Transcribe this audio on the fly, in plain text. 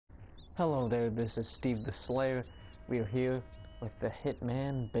Hello there, this is Steve the Slayer. We are here with the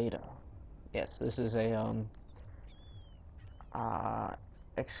Hitman Beta. Yes, this is a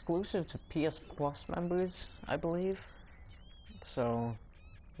exclusive to PS Plus members, I believe. So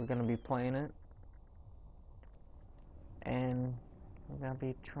we're gonna be playing it, and we're gonna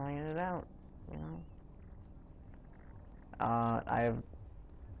be trying it out. You know,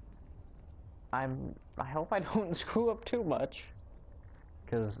 I hope I don't screw up too much,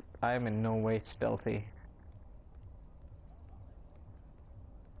 because I am in no way stealthy.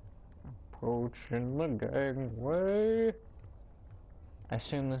 Approaching the gangway. I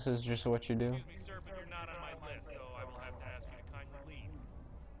assume this is just what you do. Excuse me, sir, but you're not on my list, so I will have to ask you to kindly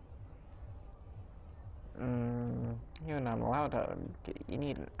leave. You're not allowed to. You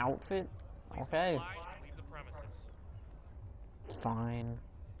need an outfit? Please Okay. comply and leave the premises. Fine.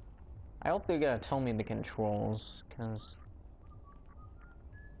 I hope they're gonna tell me the controls, because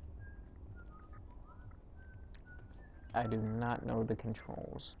I do not know the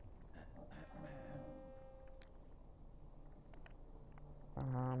controls.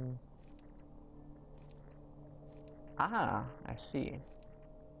 I see.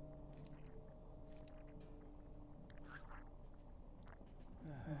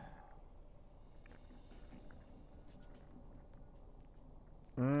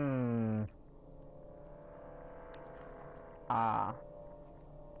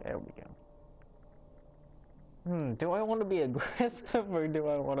 There we go. Do I want to be aggressive or do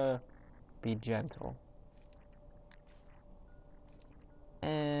I want to be gentle?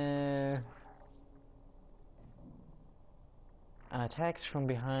 Attacks from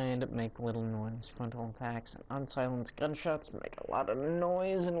behind make little noise. Frontal attacks and unsilenced gunshots make a lot of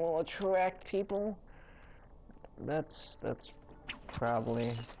noise and will attract people. That's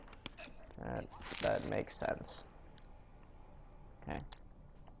probably that makes sense. Okay.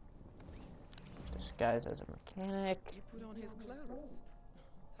 Disguise as a mechanic. You put on his clothes.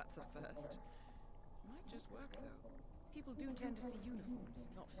 That's a first. Might just work though. People do tend to see uniforms,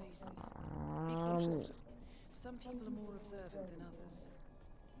 not faces. Be cautious though. Some people are more observant than others.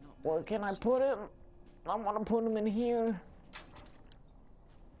 Where can I put him? I want to put him in here.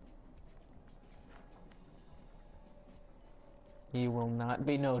 He will not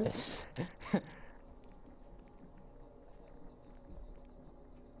be noticed.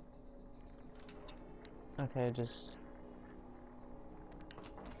 Okay, just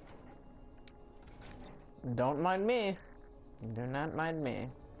don't mind me. Do not mind me.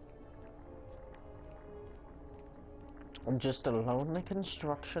 I'm just a lonely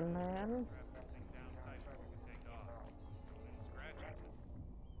construction man.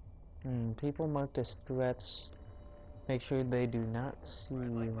 People marked as threats. Make sure they do not see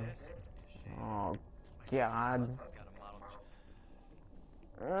you. Oh, God.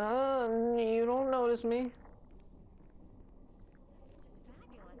 You don't notice me.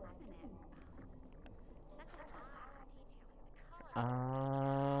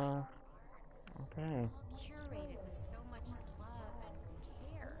 Okay. Curated with so much love and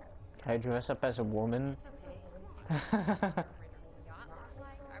care. Can I dress up as a woman? It's okay. Yacht looks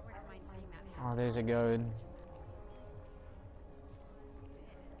like. I wouldn't mind seeing that. Oh, there's a goat.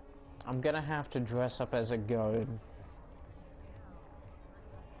 I'm gonna have to dress up as a goat.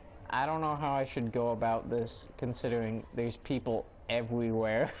 I don't know how I should go about this, considering there's people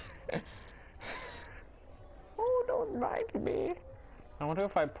everywhere. Oh, don't mind me. I wonder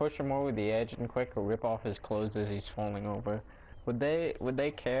if I push him over the edge and quickly rip off his clothes as he's falling over. Would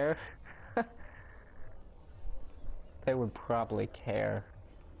they care? They would probably care.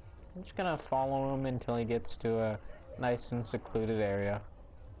 I'm just gonna follow him until he gets to a nice and secluded area.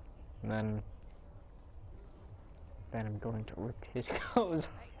 And then I'm going to rip his clothes.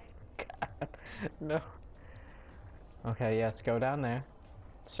 God, no. Okay, yes, go down there.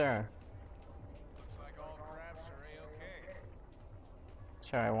 Sure. Looks like all crafts are A-okay.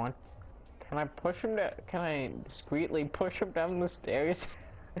 Sure, I want... Can I push him down? Can I discreetly push him down the stairs?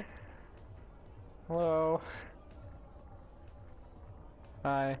 Hello?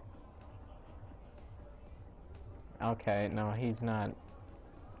 Hi. Okay, no, he's not.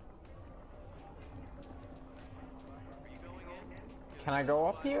 Can I go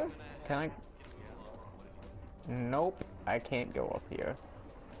up here? Can I? Nope, I can't go up here.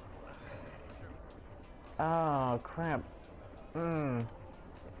 Oh, crap. I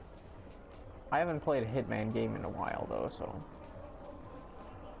haven't played a Hitman game in a while, though, so...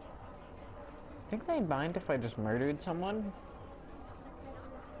 Think they'd mind if I just murdered someone?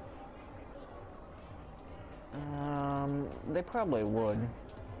 They probably would. Make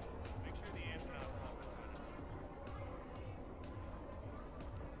sure the antenna's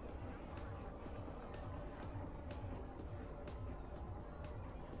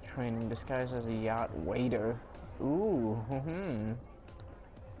training disguised as a yacht waiter. Ooh, I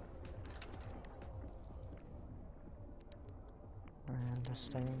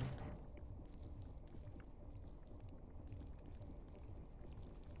understand.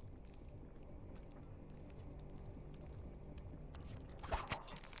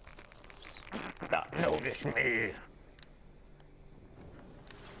 Not notice me.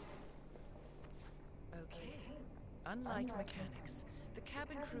 Okay. Unlike mechanics, the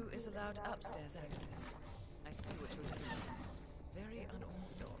cabin crew is allowed upstairs access. I see what you're doing. Very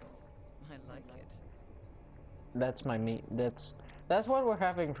unorthodox. I like it. That's my meat. That's what we're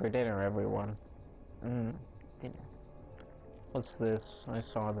having for dinner, everyone. Dinner. What's this? I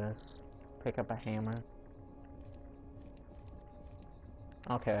saw this. Pick up a hammer.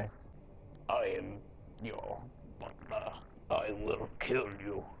 Okay. I am your butler. I will kill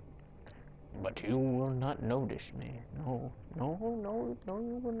you. But you will not notice me. No, no, no, no,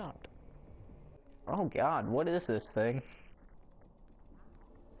 you will not. Oh God, what is this thing?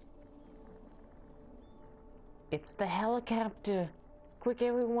 It's the helicopter! Quick,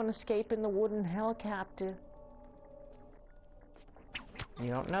 everyone escape in the wooden helicopter! You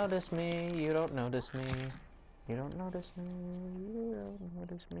don't notice me, you don't notice me. You don't notice me, you don't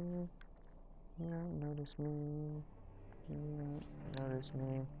notice me. You don't notice me. You don't notice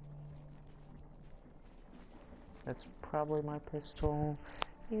me. That's probably my pistol.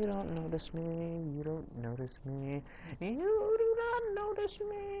 You don't notice me, you don't notice me. You do not notice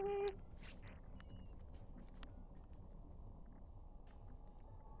me.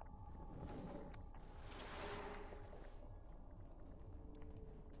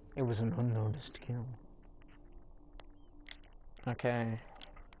 It was an unnoticed kill. Okay.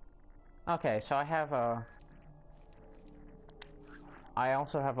 Okay, so I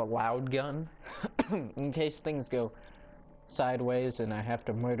also have a loud gun in case things go sideways and I have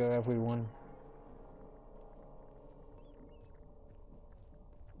to murder everyone.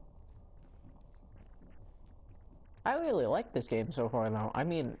 I really like this game so far though. I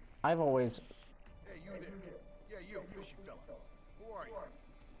mean, I've always... Hey, you there. Yeah, you, fishy fella. Who are you?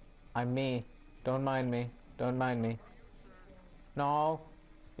 I'm me. Don't mind me. Don't mind me. No,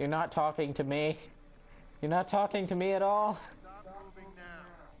 you're not talking to me. You're not talking to me at all. Stop moving now.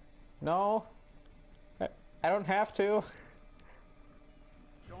 No. I don't have to.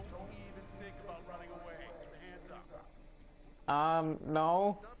 Don't even think about running away. Hands up.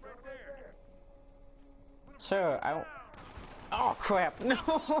 No. Stop right there. Sir, I don't... Oh, crap. No.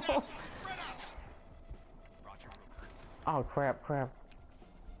 Oh, crap, crap.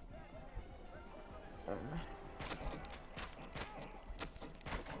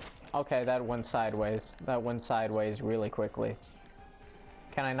 Okay, that went sideways. That went sideways really quickly.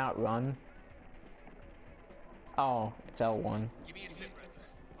 Can I not run? Oh, it's L1. Give me a sit rep.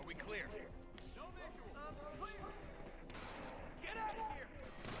 Are we clear?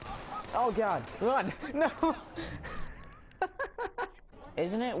 Oh God, run! No!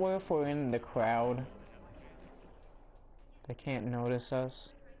 Isn't it where if we're in the crowd, they can't notice us?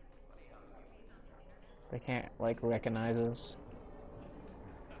 They can't, like, recognize us?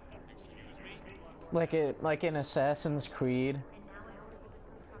 Like in Assassin's Creed.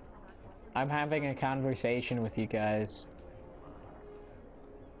 I'm having a conversation with you guys.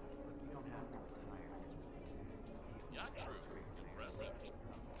 Yacht crew. Impressive.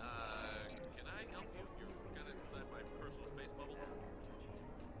 Can I help you? You're kind of inside my personal space bubble.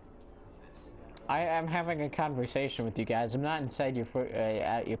 I am having a conversation with you guys. I'm not inside your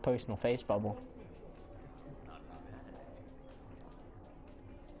at your personal face bubble.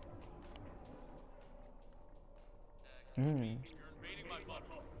 You're invading my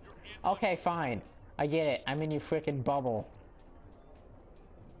bubble. You're in my Okay, fine. I get it. I'm in your frickin' bubble.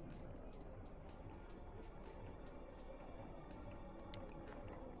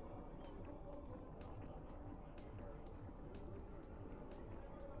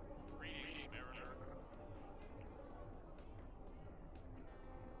 Greetings, Mariner.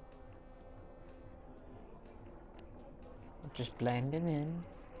 I'm just blending in.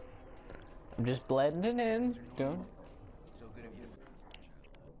 I'm just blending in. Don't. So good of you.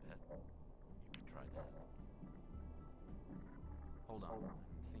 Try that. Hold on. I'm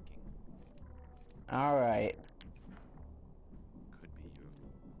thinking. All right. Could be your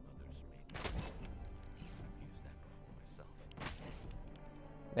mother's maiden. I've used that before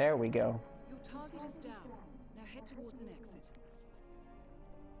myself. There we go. Your target is down. Now head towards an exit.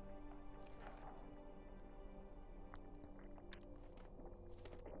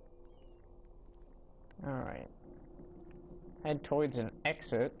 All right. Head towards an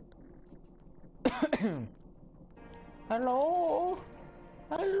exit. Hello.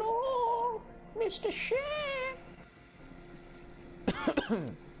 Hello, Mr. Share.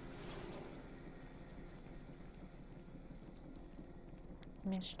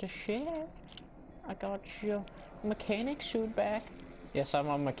 Mr. Share, I got your mechanic suit back. Yes, I'm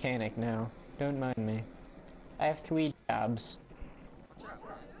a mechanic now. Don't mind me. I have 3 jobs.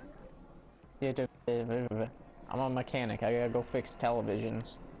 I'm a mechanic. I gotta go fix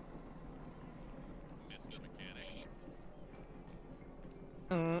televisions. Mr. Mechanic.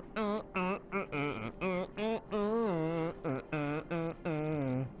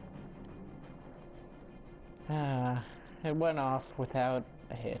 It went off without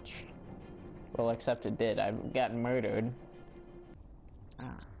a hitch. Well, except it did. I got murdered.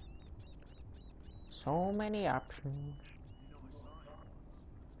 So many options.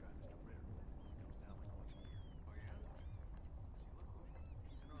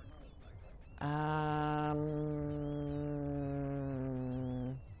 I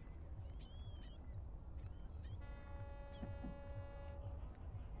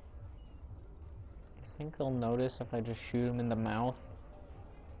think they'll notice if I just shoot him in the mouth.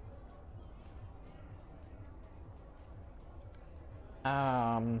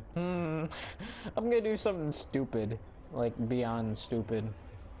 I'm gonna do something stupid, like beyond stupid.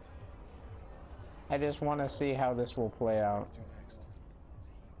 I just want to see how this will play out.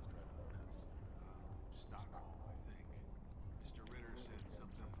 Stockholm, I think. Mr. Ritter said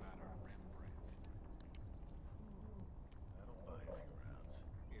something about a Rembrandt. I don't buy anything around.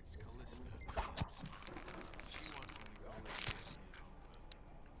 It's Callista. She wants him to go with him, but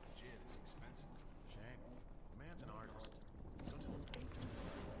gin is expensive. Shame. The man's an artist. Don't tell him painting.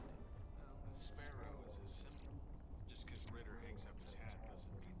 Well, the sparrow is a symbol. Just because Ritter hangs up his hat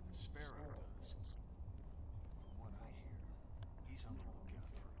doesn't mean the sparrow does. From what I hear, he's on the lookout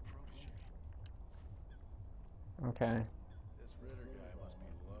for a protege. Okay. This Ritter guy must be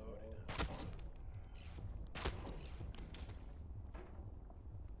loaded up.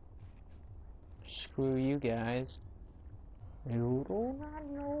 Screw you guys. You do not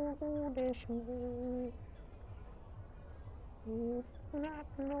know who this me. You do not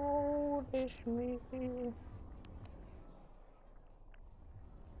know this me.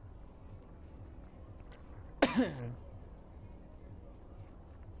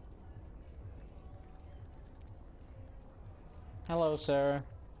 Hello, sir.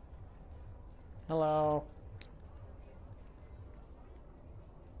 Hello.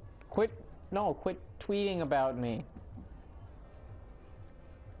 Quit tweeting about me.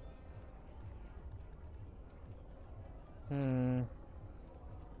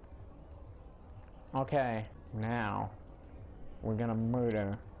 Okay, now we're gonna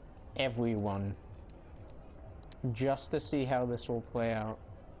murder everyone just to see how this will play out.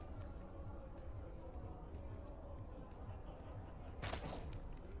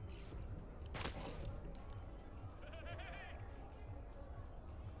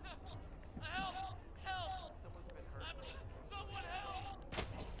 Help! Help! Someone help!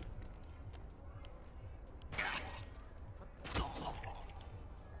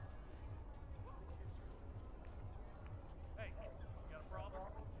 Hey, you got a problem?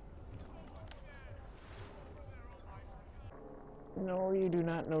 No, you do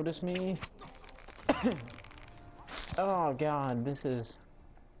not notice me. Oh god, this is...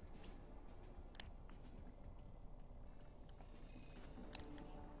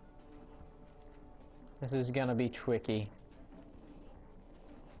 This is gonna be tricky.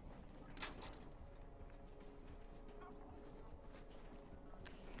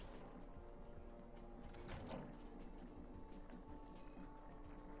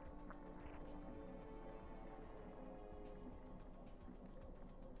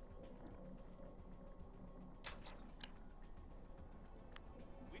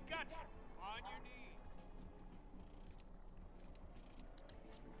 We got you! On your knees!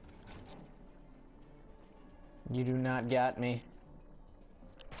 You do not got me.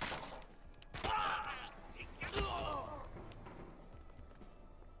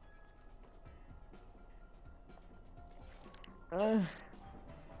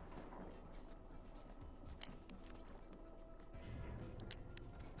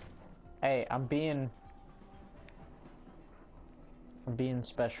 Hey, I'm being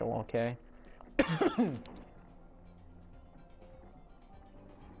special, okay? You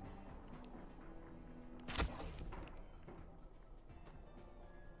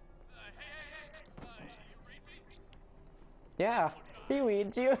read me? Yeah, he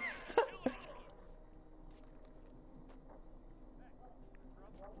reads you.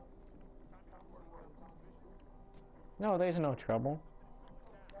 No, there's no trouble.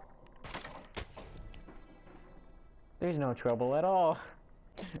 There's no trouble at all.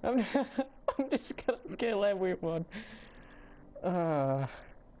 I'm, I'm just gonna kill everyone. I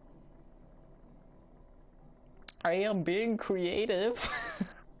am being creative.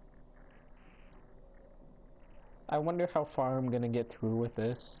 I wonder how far I'm gonna get through with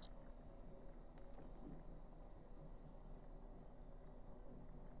this.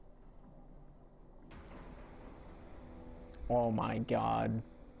 Oh my god.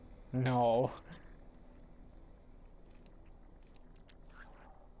 No.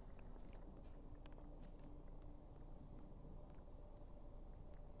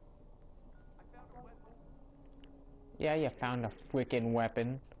 Yeah, you found a freaking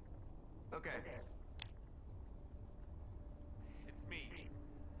weapon. Okay. It's me.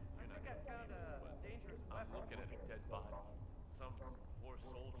 I think I found a dangerous weapon. I'm looking at a dead body. Some poor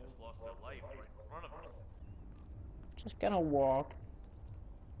soul just lost their life right in front of us. Just gonna walk.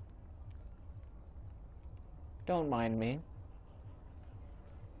 Don't mind me.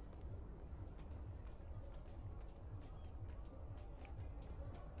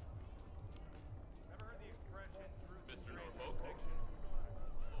 Mr. Norfolk?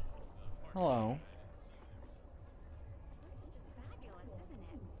 Hello. This is just fabulous, isn't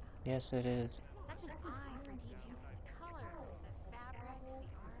it? Yes, it is. Such an eye for detail. The colors, the fabrics, the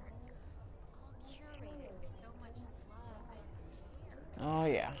art, all curated with so much love and care. Oh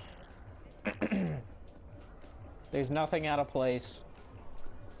yeah. There's nothing out of place.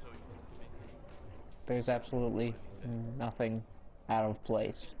 There's absolutely nothing out of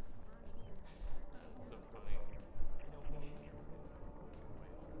place. That's so funny.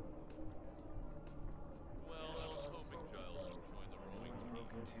 Well, I was hoping Giles would join the rowing team.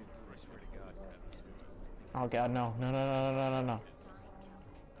 Broken too. I swear to God, Abby still. Oh god, no, no, no, no, no, no, no.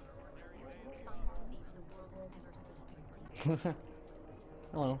 You're the finest feat the world has ever seen.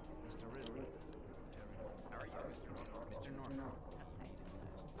 Hello. Mr. Riddle. How are you, Mr. Norfolk?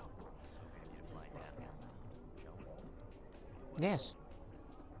 It's okay if you fly down. Shall we? Yes.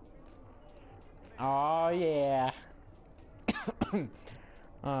 Oh yeah.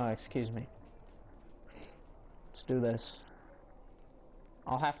 Oh, excuse me. Let's do this.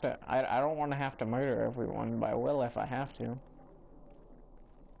 I'll have to. I don't want to have to murder everyone, but I will if I have to.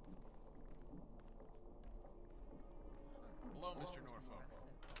 Hello, Mr. Norfolk.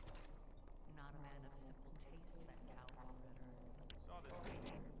 Not a man of simple taste, that cowboy Ritter. Saw this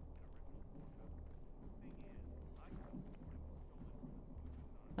thing.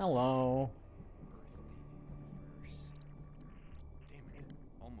 Hello. Birthday in reverse. Damn it.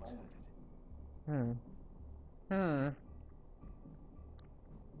 Almost had it.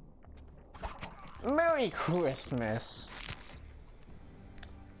 Merry Christmas.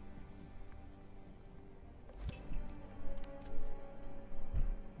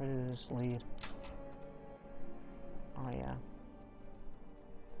 Where did this lead? Oh yeah.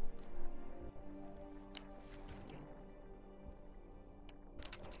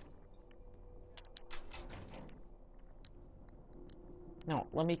 No,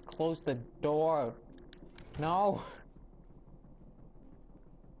 let me close the door. No.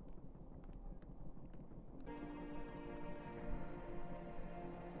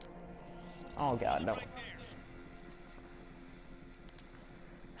 Oh god, no.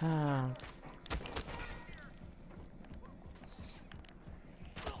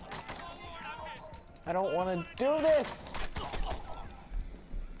 I don't want to do this.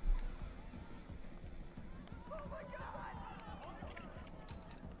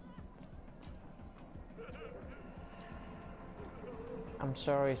 I'm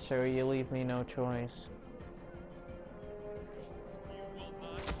sorry, sir. You leave me no choice.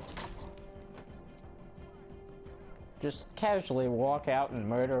 Just casually walk out and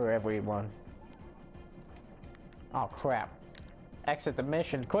murder everyone. Oh crap. Exit the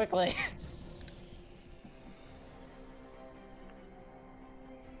mission quickly.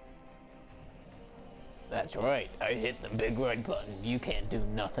 That's right. I hit the big red button. You can't do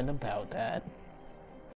nothing about that.